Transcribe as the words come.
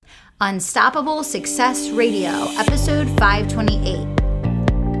Unstoppable Success Radio, episode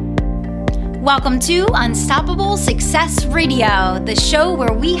 528. Welcome to Unstoppable Success Radio, the show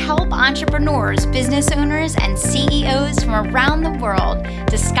where we help entrepreneurs, business owners, and CEOs from around the world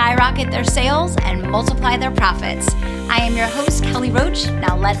to skyrocket their sales and multiply their profits. I am your host, Kelly Roach.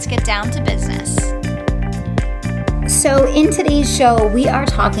 Now let's get down to business. So in today's show, we are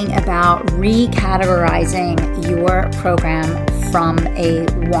talking about recategorizing your program from a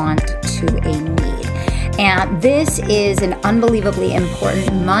want to a need. And this is an unbelievably important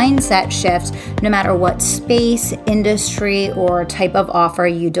mindset shift, no matter what space, industry, or type of offer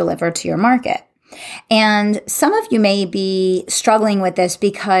you deliver to your market. And some of you may be struggling with this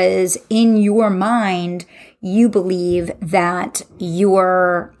because in your mind, you believe that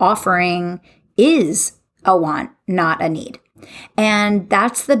your offering is a want, not a need. And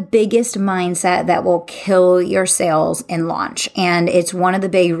that's the biggest mindset that will kill your sales in launch. And it's one of the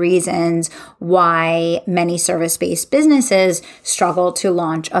big reasons why many service-based businesses struggle to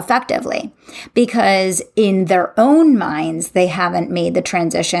launch effectively. Because in their own minds, they haven't made the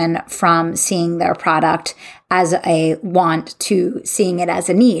transition from seeing their product as a want to seeing it as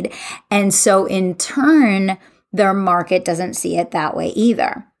a need. And so in turn, their market doesn't see it that way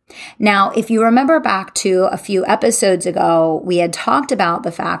either. Now, if you remember back to a few episodes ago, we had talked about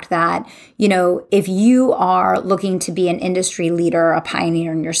the fact that, if you are looking to be an industry leader, a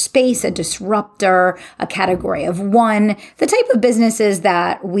pioneer in your space, a disruptor, a category of one, the type of businesses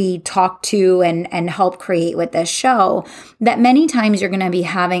that we talk to and help create with this show, that many times you're going to be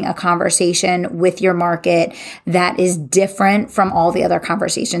having a conversation with your market that is different from all the other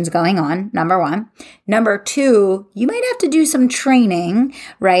conversations going on, number one. Number two, you might have to do some training,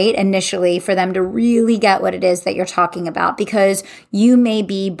 right, initially for them to really get what it is that you're talking about, because you may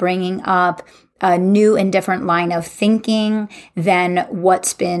be bringing up a new and different line of thinking than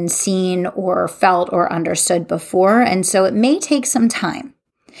what's been seen or felt or understood before. And so it may take some time.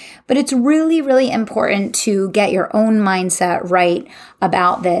 But it's really, really important to get your own mindset right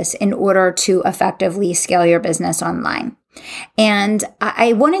about this in order to effectively scale your business online. And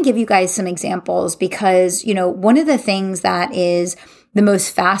I want to give you guys some examples because, one of the things that is the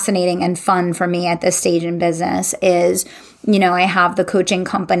most fascinating and fun for me at this stage in business is, I have the coaching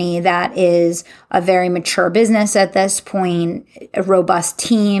company that is a very mature business at this point, a robust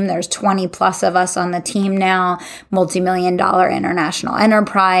team. There's 20 plus of us on the team now, multi-million-dollar international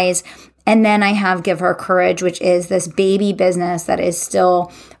enterprise. And then I have Give Her Courage, which is this baby business that is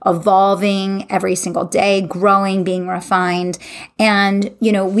still evolving every single day, growing, being refined. And,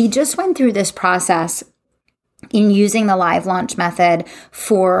 we just went through this process in using the live launch method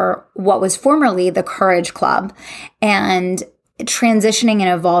for what was formerly the Courage Club and transitioning and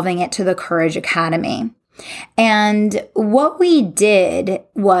evolving it to the Courage Academy. And what we did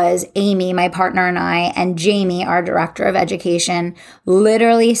was Amy, my partner, and I, and Jamie, our director of education,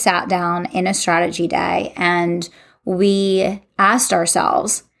 literally sat down in a strategy day and we asked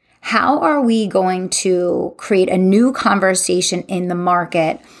ourselves, how are we going to create a new conversation in the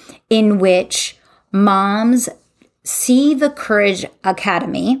market in which moms see the Courage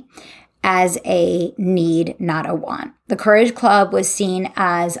Academy as a need, not a want. The Courage Club was seen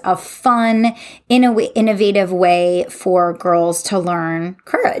as a fun, innovative way for girls to learn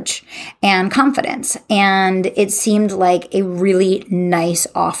courage and confidence. And it seemed like a really nice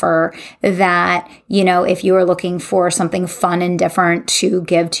offer that, if you were looking for something fun and different to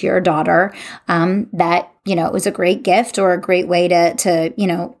give to your daughter, that, it was a great gift or a great way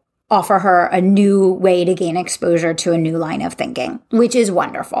to offer her a new way to gain exposure to a new line of thinking, which is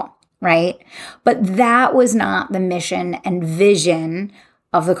wonderful, right? But that was not the mission and vision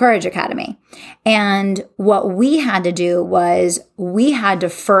of the Courage Academy. And what we had to do was we had to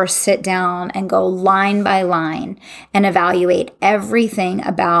first sit down and go line by line and evaluate everything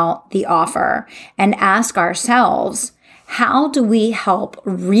about the offer and ask ourselves, how do we help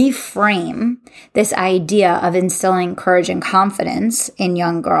reframe this idea of instilling courage and confidence in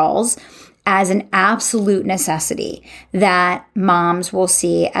young girls as an absolute necessity that moms will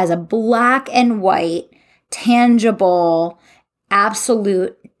see as a black and white, tangible,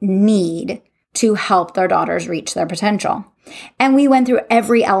 absolute need to help their daughters reach their potential? And we went through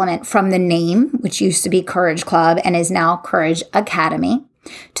every element from the name, which used to be Courage Club and is now Courage Academy,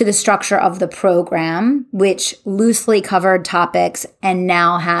 to the structure of the program, which loosely covered topics and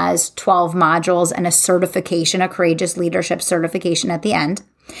now has 12 modules and a certification, a courageous leadership certification at the end.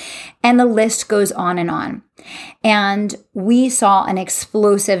 And the list goes on and on. And we saw an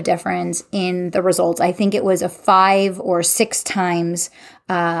explosive difference in the results. I think it was a 5 or 6 times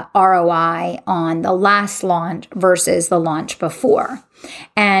ROI on the last launch versus the launch before.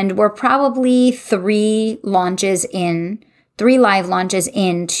 And we're probably 3 live launches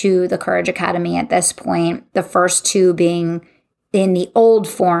into the Courage Academy at this point. The first 2 being in the old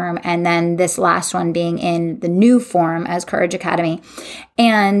form, and then this last one being in the new form as Courage Academy.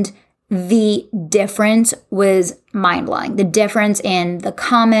 And the difference was mind-blowing. The difference in the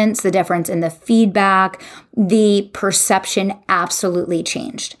comments, the difference in the feedback, the perception absolutely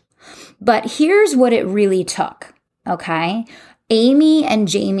changed. But here's what it really took, okay? Amy and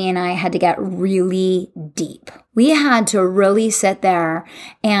Jamie and I had to get really deep. We had to really sit there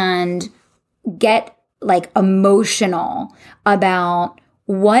and get emotional about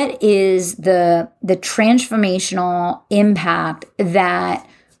what is the transformational impact that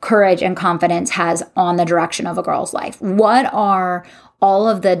courage and confidence has on the direction of a girl's life. What are all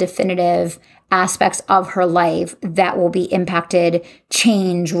of the definitive aspects of her life that will be impacted,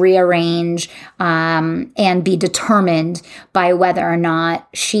 change, rearrange, and be determined by whether or not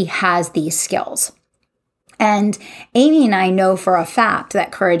she has these skills. And Amy and I know for a fact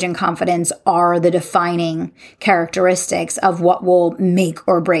that courage and confidence are the defining characteristics of what will make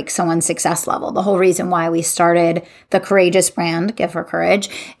or break someone's success level. The whole reason why we started the Courageous brand, Give Her Courage,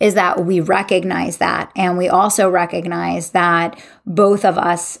 is that we recognize that. And we also recognize that both of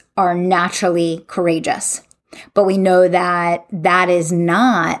us are naturally courageous. But we know that that is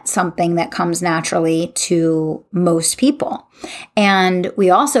not something that comes naturally to most people. And we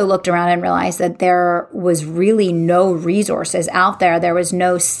also looked around and realized that there was really no resources out there. There was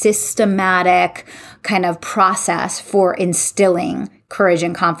no systematic kind of process for instilling courage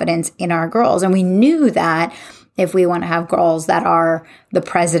and confidence in our girls. And we knew that if we want to have girls that are the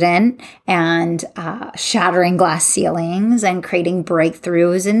president and shattering glass ceilings and creating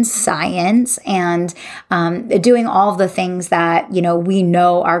breakthroughs in science and doing all of the things that, we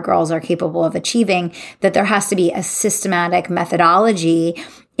know our girls are capable of achieving, that there has to be a systematic methodology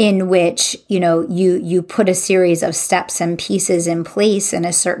in which, you put a series of steps and pieces in place in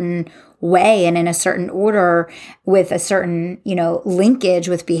a certain way and in a certain order with a certain, linkage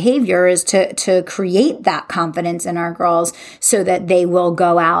with behaviors to create that confidence in our girls so that they will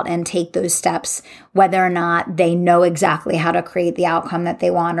go out and take those steps, whether or not they know exactly how to create the outcome that they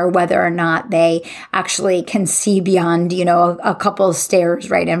want or whether or not they actually can see beyond, a couple of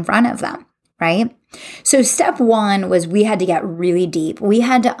stairs right in front of them, right? So step 1 was we had to get really deep. We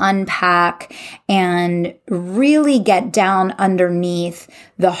had to unpack and really get down underneath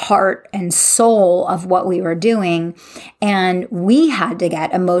the heart and soul of what we were doing. And we had to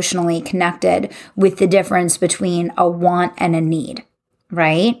get emotionally connected with the difference between a want and a need.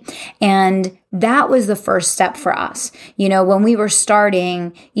 Right? And that was the first step for us. When we were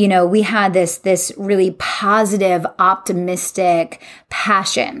starting, we had this really positive, optimistic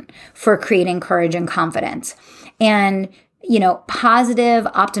passion for creating courage and confidence. And, positive,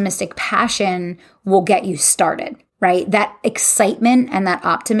 optimistic passion will get you started. Right? That excitement and that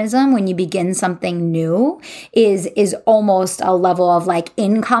optimism when you begin something new is almost a level of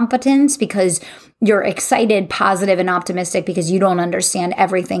incompetence because you're excited, positive, and optimistic because you don't understand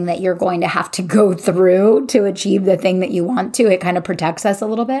everything that you're going to have to go through to achieve the thing that you want to. It kind of protects us a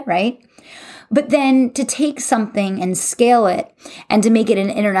little bit, right? But then to take something and scale it and to make it an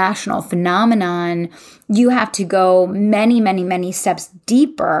international phenomenon, you have to go many, many, many steps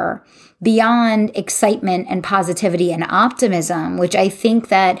deeper beyond excitement and positivity and optimism, which I think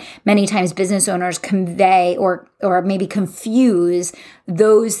that many times business owners convey or maybe confuse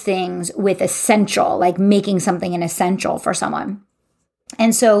those things with essential, like making something an essential for someone.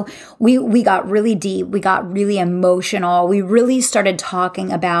 And so we got really deep, we got really emotional. We really started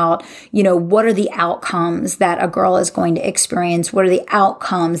talking about, what are the outcomes that a girl is going to experience? What are the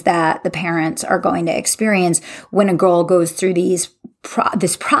outcomes that the parents are going to experience when a girl goes through this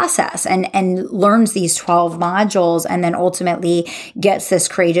process and learns these 12 modules and then ultimately gets this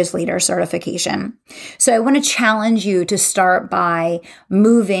Courageous Leader certification. So I want to challenge you to start by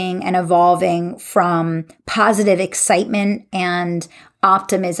moving and evolving from positive excitement and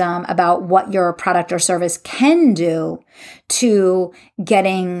optimism about what your product or service can do to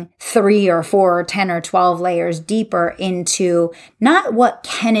getting 3 or 4 or 10 or 12 layers deeper into not what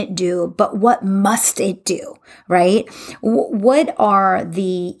can it do, but what must it do, right? What are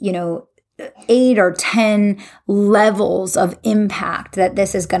the, 8 or 10 levels of impact that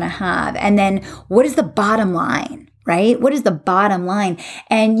this is going to have? And then what is the bottom line? right? What is the bottom line?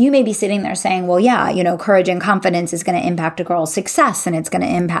 And you may be sitting there saying, well, yeah, courage and confidence is going to impact a girl's success, and it's going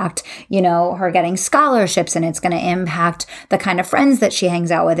to impact, her getting scholarships, and it's going to impact the kind of friends that she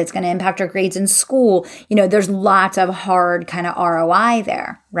hangs out with. It's going to impact her grades in school. There's lots of hard kind of ROI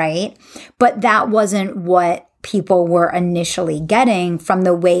there, right? But that wasn't what people were initially getting from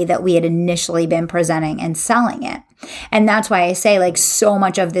the way that we had initially been presenting and selling it. And that's why I say, like, so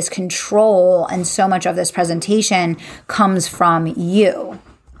much of this control and so much of this presentation comes from you.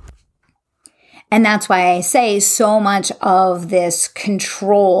 And that's why I say so much of this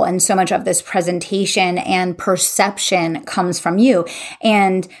control and so much of this presentation and perception comes from you.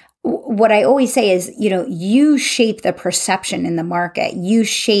 And what I always say is, you shape the perception in the market. You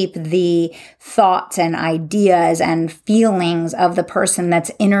shape the thoughts and ideas and feelings of the person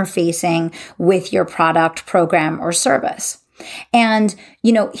that's interfacing with your product, program, or service. And,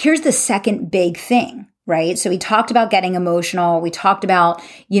 here's the second big thing. Right? So we talked about getting emotional. We talked about,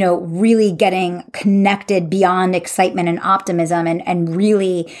 really getting connected beyond excitement and optimism, and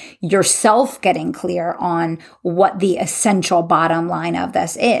really yourself getting clear on what the essential bottom line of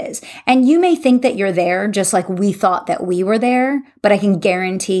this is. And you may think that you're there just like we thought that we were there, but I can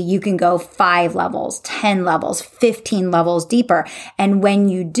guarantee you can go 5 levels, 10 levels, 15 levels deeper. And when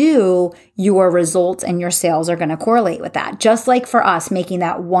you do, your results and your sales are going to correlate with that. Just like for us, making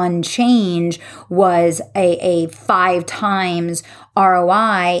that one change was a 5 times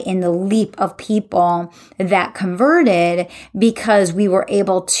ROI in the leap of people that converted, because we were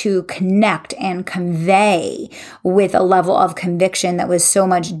able to connect and convey with a level of conviction that was so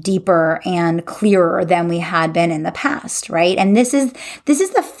much deeper and clearer than we had been in the past, right? And this is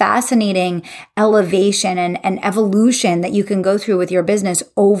the fascinating elevation and evolution that you can go through with your business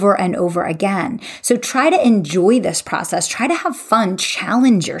over and over again. So try to enjoy this process. Try to have fun,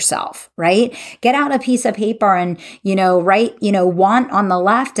 challenge yourself, right? Get out a piece of paper and, write, want on the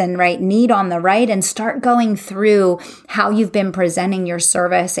left and write need on the right, and start going through how you've been presenting your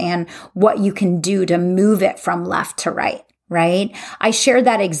service and what you can do to move it from left to right, right? I shared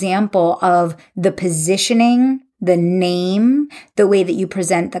that example of the positioning, the name, the way that you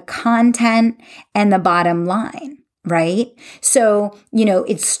present the content, and the bottom line, right? So,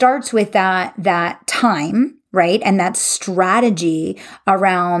 it starts with that time, right? And that strategy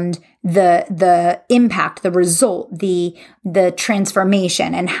around the impact, the result, the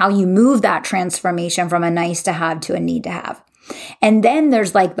transformation, and how you move that transformation from a nice to have to a need to have. And then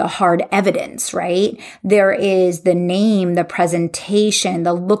there's like the hard evidence, right? There is the name, the presentation,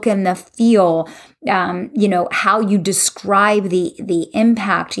 the look and the feel, how you describe the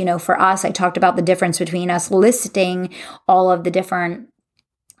impact. For us, I talked about the difference between us listing all of the different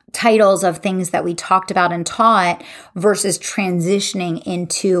titles of things that we talked about and taught versus transitioning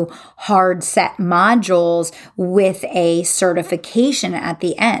into hard set modules with a certification at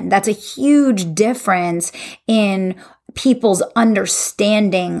the end. That's a huge difference in people's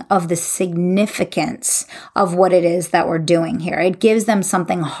understanding of the significance of what it is that we're doing here. It gives them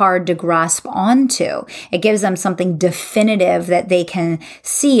something hard to grasp onto. It gives them something definitive that they can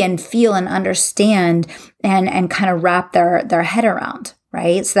see and feel and understand and kind of wrap their head around,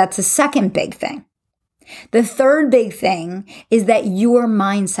 right? So that's the second big thing. The third big thing is that your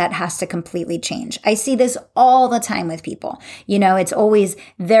mindset has to completely change. I see this all the time with people. It's always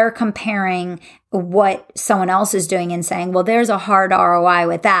they're comparing what someone else is doing and saying, well, there's a hard ROI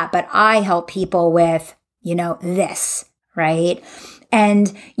with that, but I help people with, this, right?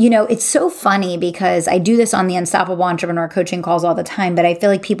 And, it's so funny because I do this on the Unstoppable Entrepreneur coaching calls all the time, but I feel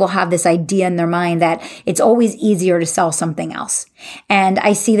like people have this idea in their mind that it's always easier to sell something else. And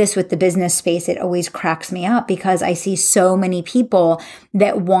I see this with the business space. It always cracks me up because I see so many people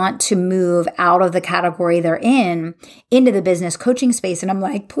that want to move out of the category they're in into the business coaching space. And I'm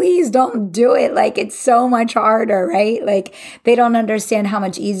like, please don't do it. Like, it's so much harder, right? Like, they don't understand how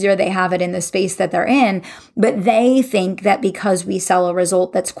much easier they have it in the space that they're in. But they think that because we sell a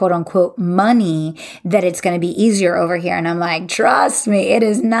result that's quote unquote money, that it's going to be easier over here. And I'm like, trust me, it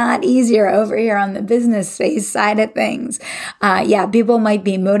is not easier over here on the business space side of things. People might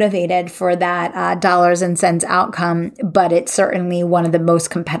be motivated for that dollars and cents outcome, but it's certainly one of the most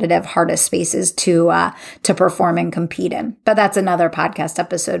competitive, hardest spaces to perform and compete in. But that's another podcast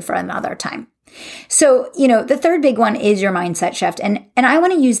episode for another time. So, the third big one is your mindset shift. And I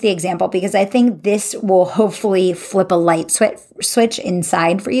want to use the example because I think this will hopefully flip a light switch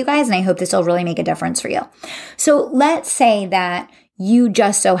inside for you guys. And I hope this will really make a difference for you. So let's say that you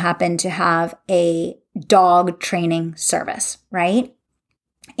just so happen to have a dog training service, right?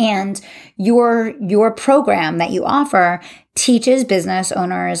 And your program that you offer teaches business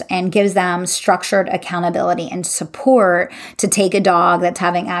owners and gives them structured accountability and support to take a dog that's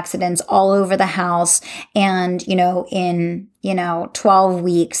having accidents all over the house and, in 12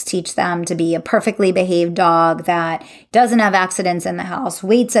 weeks, teach them to be a perfectly behaved dog that doesn't have accidents in the house,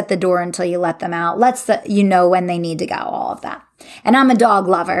 waits at the door until you let them out, lets when they need to go, all of that. And I'm a dog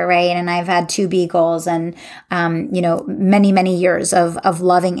lover, right? And I've had 2 beagles and, many, many years of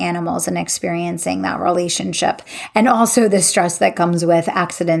loving animals and experiencing that relationship. And also the stress that comes with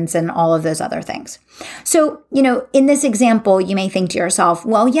accidents and all of those other things. So, in this example, you may think to yourself,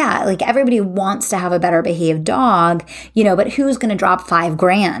 well, yeah, like everybody wants to have a better behaved dog, but who's going to drop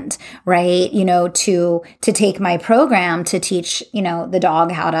 $5,000, right? To take my program to teach, the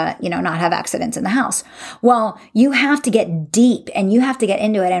dog how to, not have accidents in the house. Well, you have to get deep and you have to get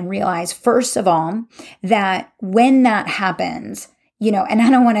into it and realize, first of all, that when that happens, and I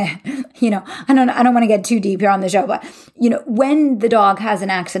don't want to, I don't want to get too deep here on the show, but, when the dog has an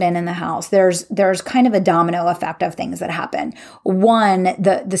accident in the house, there's kind of a domino effect of things that happen. 1,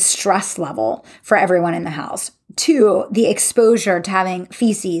 the stress level for everyone in the house. 2, the exposure to having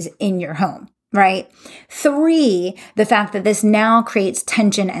feces in your home. Right? 3, the fact that this now creates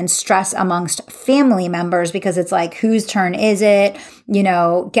tension and stress amongst family members because it's like, whose turn is it?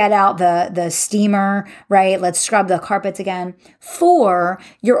 Get out the steamer, right? Let's scrub the carpets again. 4,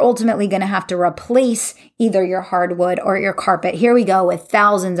 you're ultimately going to have to replace either your hardwood or your carpet. Here we go with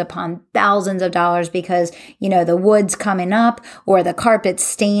thousands upon thousands of dollars because, the wood's coming up or the carpet's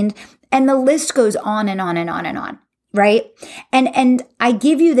stained. And the list goes on and on and on and on. Right? And I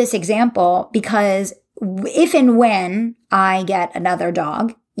give you this example because if and when I get another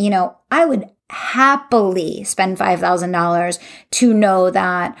dog, I would happily spend $5,000 to know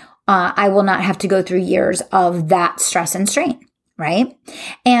that I will not have to go through years of that stress and strain. Right?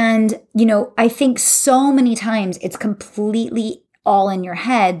 And, I think so many times it's completely all in your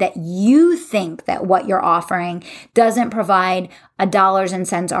head that you think that what you're offering doesn't provide a dollars and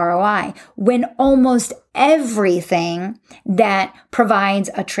cents ROI when almost everything that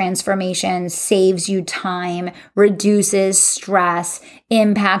provides a transformation, saves you time, reduces stress,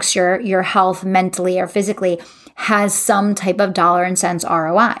 impacts your health mentally or physically has some type of dollar and cents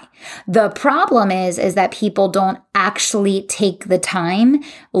ROI. The problem is that people don't actually take the time,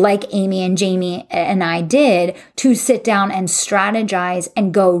 like Amy and Jamie and I did, to sit down and strategize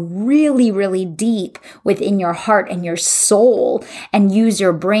and go really, really deep within your heart and your soul and use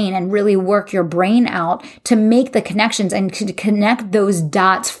your brain and really work your brain out to make the connections and to connect those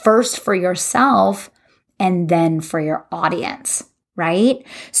dots first for yourself and then for your audience. Right?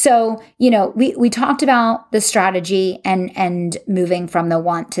 So, we talked about the strategy and moving from the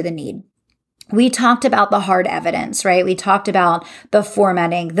want to the need. We talked about the hard evidence, right? We talked about the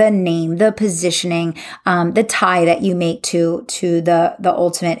formatting, the name, the positioning, the tie that you make to the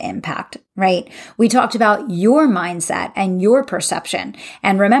ultimate impact, right? We talked about your mindset and your perception.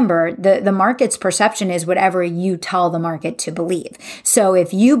 And remember, the market's perception is whatever you tell the market to believe. So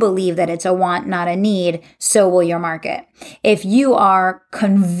if you believe that it's a want, not a need, so will your market. If you are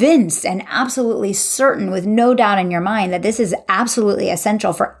convinced and absolutely certain with no doubt in your mind that this is absolutely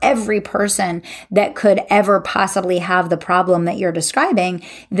essential for every person that could ever possibly have the problem that you're describing,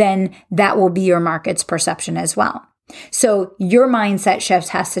 then that will be your market's perception as well. So your mindset shift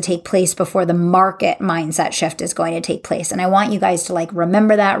has to take place before the market mindset shift is going to take place. And I want you guys to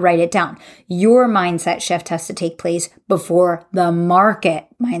remember that, write it down. Your mindset shift has to take place before the market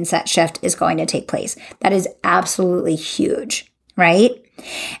mindset shift is going to take place. That is absolutely huge, right?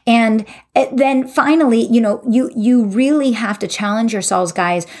 And then finally, you really have to challenge yourselves,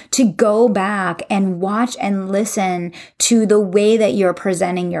 guys, to go back and watch and listen to the way that you're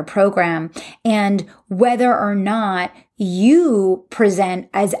presenting your program and whether or not you present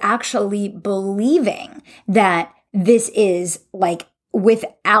as actually believing that this is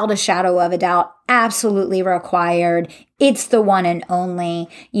without a shadow of a doubt, absolutely required. It's the one and only.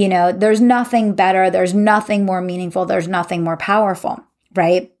 There's nothing better. There's nothing more meaningful. There's nothing more powerful.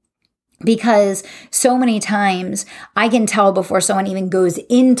 Right? Because so many times I can tell before someone even goes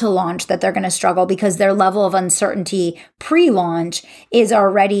into launch that they're going to struggle because their level of uncertainty pre-launch is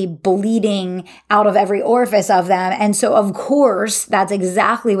already bleeding out of every orifice of them. And so, of course, that's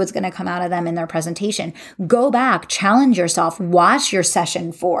exactly what's going to come out of them in their presentation. Go back, challenge yourself, watch your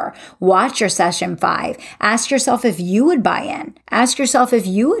session 4, watch your session 5. Ask yourself if you would buy in. Ask yourself if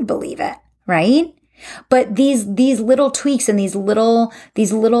you would believe it, right? But these little tweaks and these little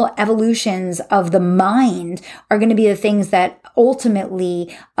evolutions of the mind are going to be the things that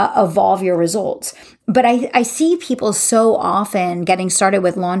ultimately evolve your results. But I see people so often getting started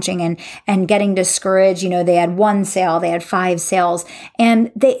with launching and getting discouraged. They had 1 sale, they had 5 sales,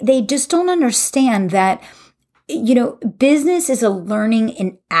 and they just don't understand that, business is a learning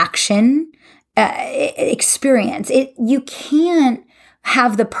in action experience. You can't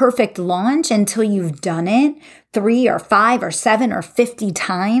have the perfect launch until you've done it 3 or 5 or 7 or 50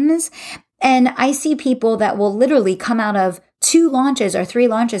 times. And I see people that will literally come out of 2 launches or 3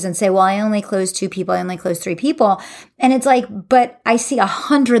 launches and say, well, I only closed 2 people, I only closed 3 people. And it's like, but I see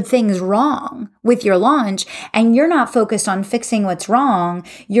 100 things wrong with your launch, and you're not focused on fixing what's wrong.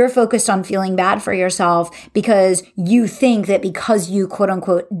 You're focused on feeling bad for yourself because you think that because you quote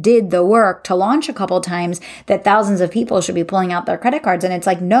unquote did the work to launch a couple times, that thousands of people should be pulling out their credit cards. And it's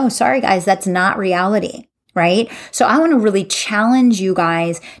like, no, sorry guys, that's not reality. Right? So I want to really challenge you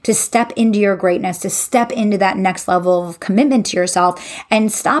guys to step into your greatness, to step into that next level of commitment to yourself,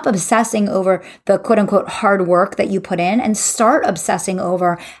 and stop obsessing over the quote unquote hard work that you put in, and start obsessing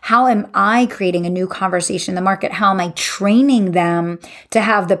over, how am I creating a new conversation in the market? How am I training them to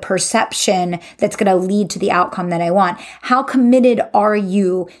have the perception that's going to lead to the outcome that I want? How committed are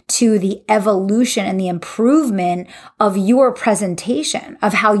you to the evolution and the improvement of your presentation,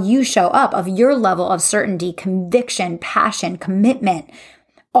 of how you show up, of your level of certainty, conviction, passion, commitment?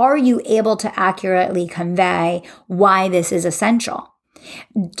 Are you able to accurately convey why this is essential?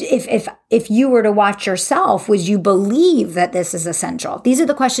 If you were to watch yourself, would you believe that this is essential? These are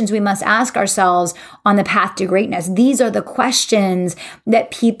the questions we must ask ourselves on the path to greatness. These are the questions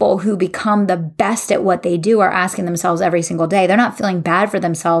that people who become the best at what they do are asking themselves every single day. They're not feeling bad for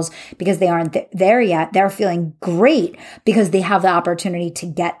themselves because they aren't there yet. They're feeling great because they have the opportunity to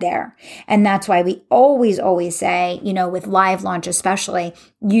get there. And that's why we always say, with live launch especially,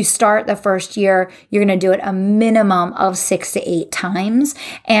 you start the first year, you're going to do it a minimum of 6 to 8 times.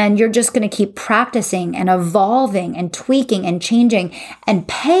 And you're just going to keep practicing and evolving and tweaking and changing, and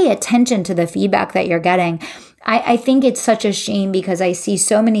pay attention to the feedback that you're getting. I think it's such a shame because I see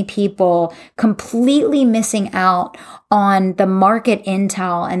so many people completely missing out on the market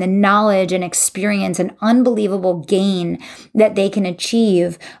intel and the knowledge and experience and unbelievable gain that they can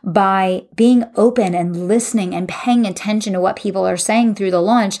achieve by being open and listening and paying attention to what people are saying through the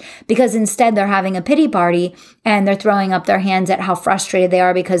launch, because instead they're having a pity party and they're throwing up their hands at how frustrated they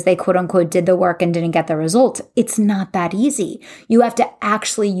are because they quote unquote did the work and didn't get the results. It's not that easy. You have to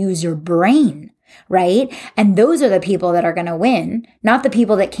actually use your brain. Right? And those are the people that are going to win, not the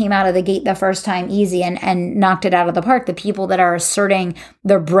people that came out of the gate the first time easy and knocked it out of the park. The people that are asserting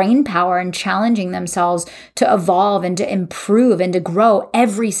their brain power and challenging themselves to evolve and to improve and to grow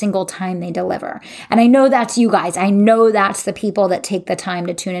every single time they deliver. And I know that's you guys. I know that's the people that take the time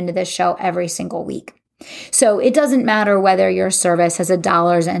to tune into this show every single week. So it doesn't matter whether your service has a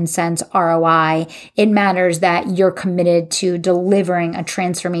dollars and cents ROI. It matters that you're committed to delivering a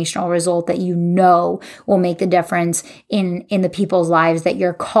transformational result that you know will make the difference in the people's lives that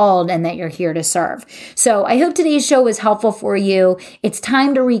you're called and that you're here to serve. So I hope today's show was helpful for you. It's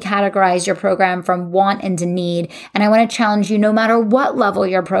time to recategorize your program from want into need. And I want to challenge you, no matter what level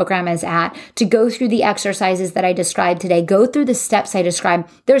your program is at, to go through the exercises that I described today. Go through the steps I described.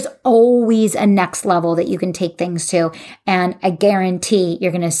 There's always a next level that you can take things to, and I guarantee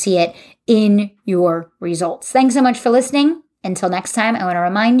you're going to see it in your results. Thanks so much for listening. Until next time, I want to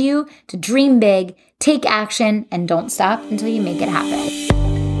remind you to dream big, take action, and don't stop until you make it happen.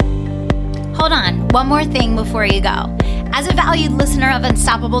 Hold on, one more thing before you go. As a valued listener of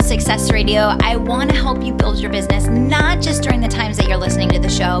Unstoppable Success Radio, I want to help you build your business, not just during the times that you're listening to the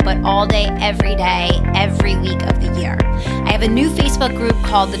show, but all day, every week of the year. I have a new Facebook group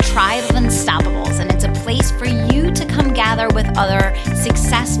called the Tribe of Unstoppables, and it's a place for you to come gather with other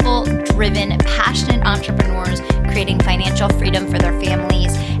successful, driven, passionate entrepreneurs creating financial freedom for their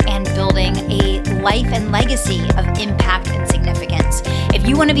families and building a life and legacy of impact and significance. If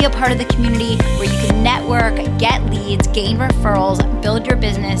you want to be a part of the community where you can network, get leads, gain referrals, build your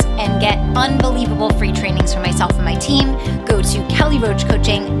business, and get unbelievable free trainings from myself and my team, go to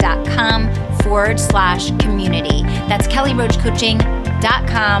kellyroachcoaching.com/community. That's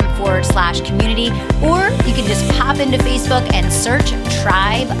kellyroachcoaching.com/community. Or you can just pop into Facebook and search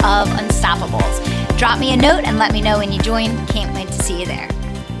Tribe of Unstoppables. Drop me a note and let me know when you join. Can't wait to see you there.